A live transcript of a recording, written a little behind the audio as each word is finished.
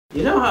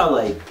You know how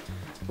like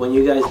when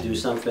you guys do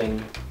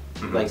something,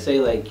 like say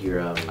like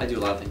you're I do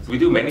a lot of things. We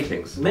do many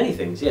things. Many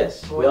things,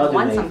 yes. We all do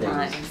many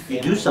things. You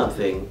do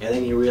something and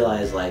then you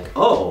realize like,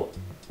 oh,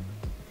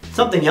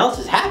 something else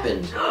has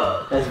happened.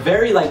 That's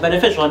very like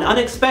beneficial and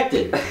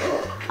unexpected.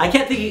 I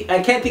can't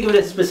think of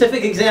a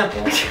specific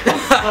example,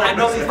 but I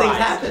know these things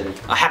happen.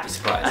 A happy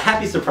surprise. A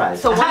happy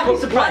surprise. So happy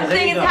surprise. one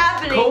thing is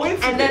happening,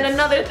 and then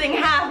another thing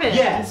happens.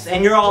 Yes,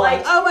 and you're all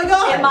like, oh my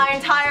god! In my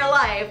entire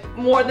life,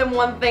 more than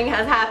one thing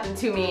has happened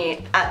to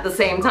me at the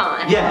same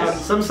time. Yes,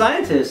 some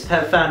scientists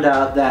have found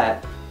out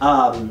that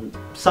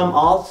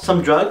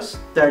some drugs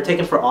that are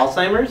taken for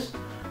Alzheimer's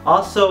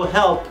also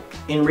help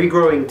in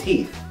regrowing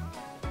teeth.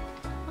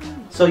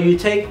 So you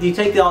take the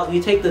drug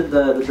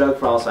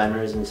for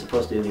Alzheimer's and it's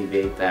supposed to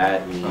alleviate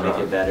that and make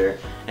it better,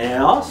 and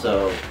it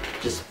also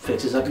just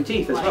fixes up your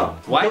teeth as well.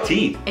 Why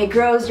teeth? It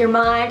grows your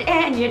mind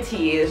and your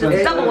teeth. It's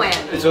a double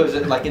whammy. So is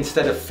it like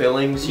instead of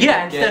fillings?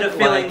 Yeah, instead of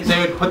fillings, they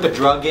would put the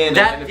drug in.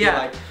 That and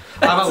yeah.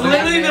 That's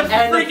literally the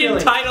freaking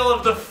title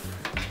of the.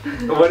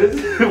 What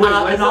is it?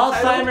 An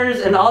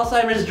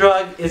Alzheimer's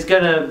drug is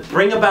gonna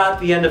bring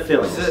about the end of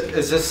fillings.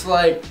 Is this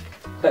like?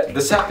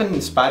 This happened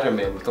in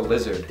Spider-Man with the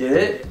lizard. Did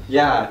it?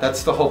 Yeah,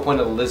 that's the whole point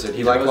of the lizard.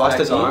 He like lost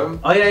his arm.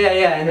 Oh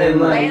yeah, and then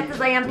like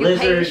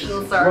lizards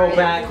grow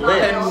back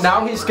limbs. And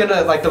now he's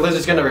gonna the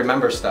lizard's gonna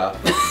remember stuff.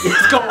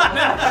 It's going on.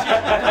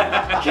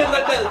 Can't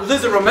let that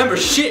lizard remember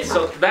shit.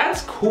 So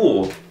that's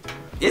cool.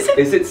 Is it?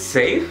 Is it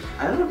safe?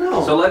 I don't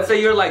know. So let's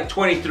say you're like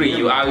 23,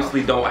 you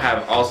obviously don't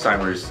have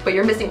Alzheimer's. But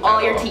you're missing all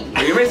your teeth.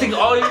 But you're missing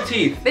all your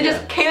teeth. They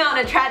just came out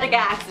in a tragic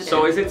accident.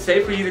 So is it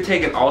safe for you to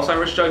take an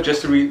Alzheimer's drug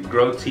just to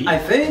regrow teeth? I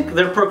think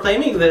they're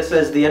proclaiming this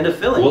as the end of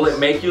fillings. Will it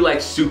make you like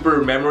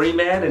super memory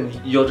man and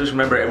you'll just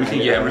remember everything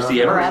you ever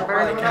see ever?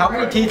 Forever. Like, how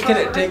many teeth can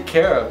it take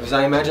care of? Because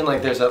I imagine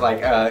like there's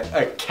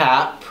a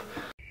cap.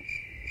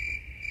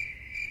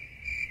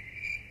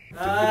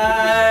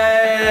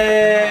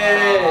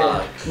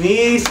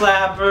 Knee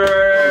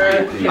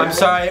slapper. I'm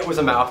sorry, it was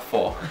a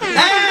mouthful.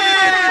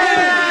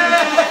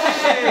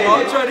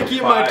 I'll try to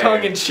keep my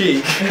tongue in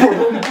cheek.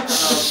 I'm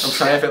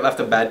sorry if it left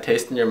a bad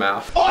taste in your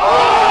mouth.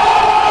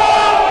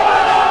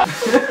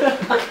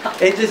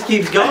 It just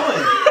keeps going.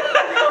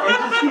 It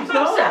just keeps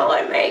going. So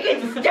I make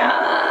it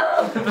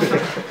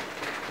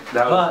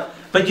stop.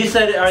 But you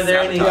said, are there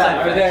any side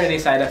effects? Are there any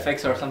side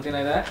effects or something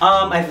like that?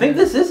 I think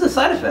this is a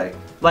side effect.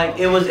 Like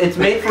it's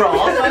made for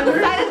Alzheimer's.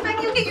 The side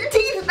effect, you get your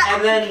teeth back.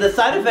 And then the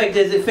side effect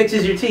is it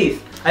fixes your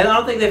teeth. I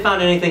don't think they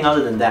found anything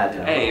other than that.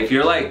 Hey, if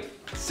you're like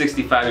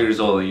 65 years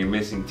old and you're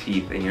missing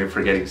teeth and you're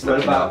forgetting stuff.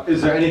 What about,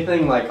 is there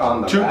anything like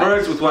on the two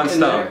birds with one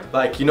stone?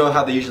 Like, you know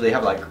how they usually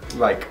have like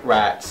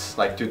rats?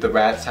 Like, do the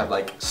rats have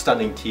like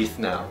stunning teeth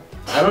now?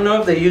 I don't know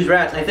if they use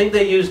rats. I think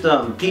they used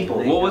people.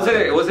 Well, was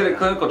it a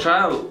clinical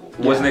trial?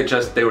 Yeah. Wasn't it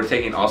just they were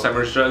taking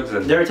Alzheimer's drugs?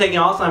 And they were taking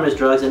Alzheimer's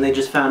drugs and they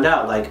just found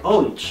out like,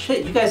 oh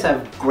shit, you guys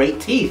have great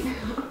teeth.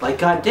 Like,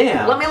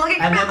 goddamn. Let me look at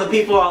your And then the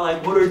people are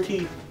like, what are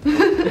teeth?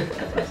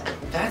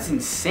 That's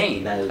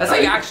insane. That's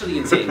like actually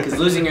insane because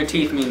losing your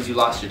teeth means you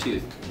lost your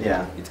tooth.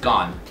 Yeah. It's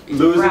gone.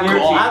 Losing your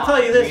teeth. I'll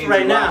tell you this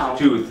right now. I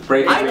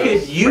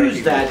could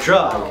use that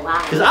drug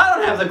because I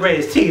don't have the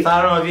greatest teeth. I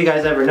don't know if you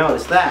guys ever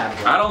noticed that.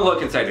 I don't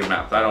look inside your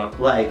mouth. I don't.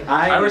 Like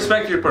I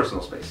respect your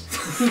personal space.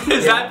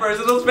 Is that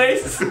personal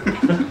space?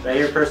 Is that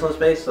your personal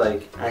space?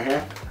 Like right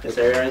here? This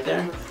area right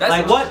there? That's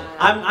like what?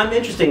 I'm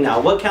interested now.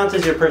 What counts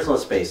as your personal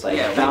space? Like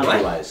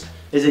boundary-wise?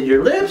 Is it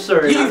your lips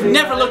or? You've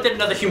never looked at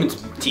another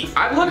human's teeth.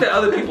 I've looked at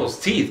other people's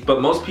teeth,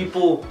 but most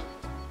people,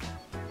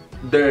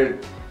 they're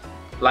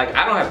like,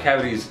 I don't have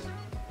cavities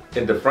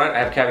in the front. I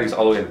have cavities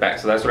all the way in the back,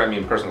 so that's what I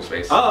mean personal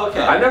space. Oh,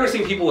 okay. I've never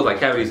seen people with like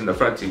cavities in the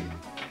front teeth.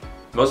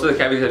 Most of the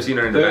cavities I've seen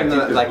are in the back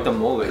teeth. Like the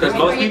molars. Because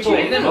most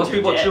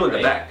people chew in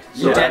the back.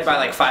 You're dead by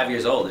like 5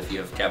 years old if you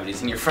have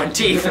cavities in your front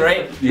teeth,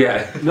 right?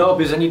 Yeah. No,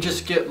 because then you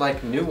just get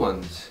like new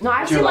ones. No,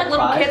 I've seen like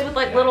little kids with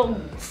like little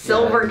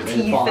silver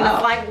teeth, and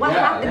it's like, what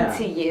happened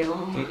to you?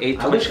 He ate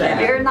too much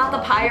candy. You're not the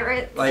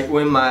pirate. Like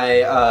when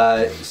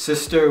my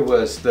sister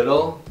was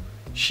little,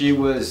 she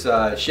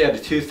had a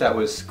tooth that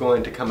was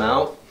going to come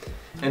out.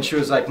 And she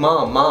was like,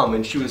 Mom, Mom,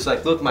 and she was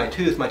like, look, my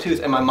tooth,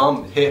 and my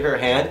mom hit her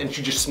hand and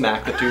she just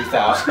smacked the tooth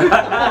out.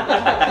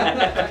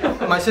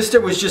 My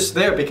sister was just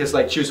there because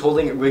like she was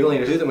wiggling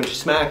her tooth, and when she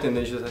smacked and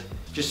then she was like,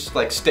 just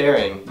like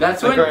staring.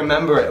 That's like when I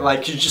remember it,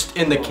 like she's just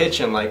in the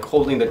kitchen like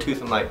holding the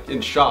tooth and like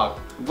in shock.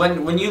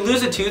 When you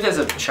lose a tooth as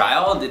a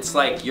child, it's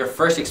like your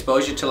first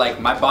exposure to like,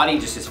 my body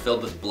just is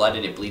filled with blood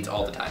and it bleeds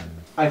all the time.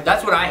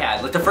 That's what I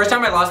had. Like the first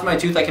time I lost my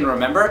tooth I can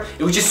remember,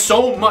 it was just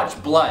so much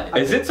blood.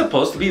 Is it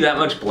supposed to be that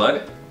much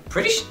blood?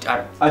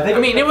 I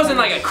mean, it wasn't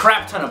like a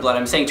crap ton of blood,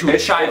 I'm saying to a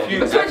child.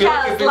 If it's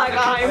out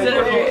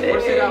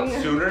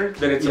sooner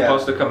than it's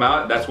supposed to come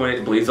out, that's when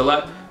it bleeds a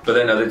lot. But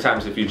then other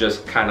times, if you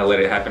just kind of let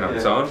it happen on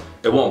its own,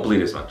 it won't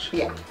bleed as much.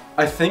 Yeah.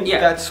 I think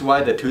that's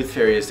why the tooth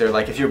fairy is there.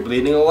 Like, if you're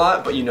bleeding a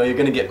lot, but you know you're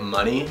gonna get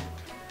money,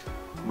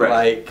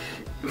 like,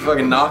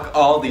 fucking knock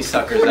all these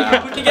suckers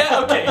out.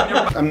 Okay.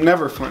 I'm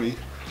never funny.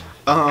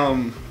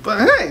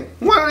 But hey,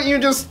 why don't you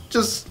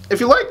just if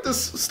you like this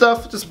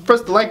stuff, just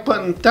press the like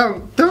button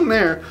down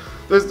there.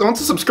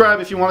 Also subscribe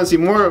if you want to see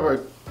more of our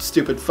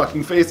stupid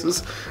fucking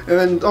faces, and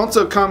then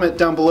also comment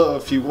down below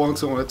if you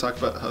also want to talk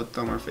about how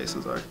dumb our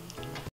faces are.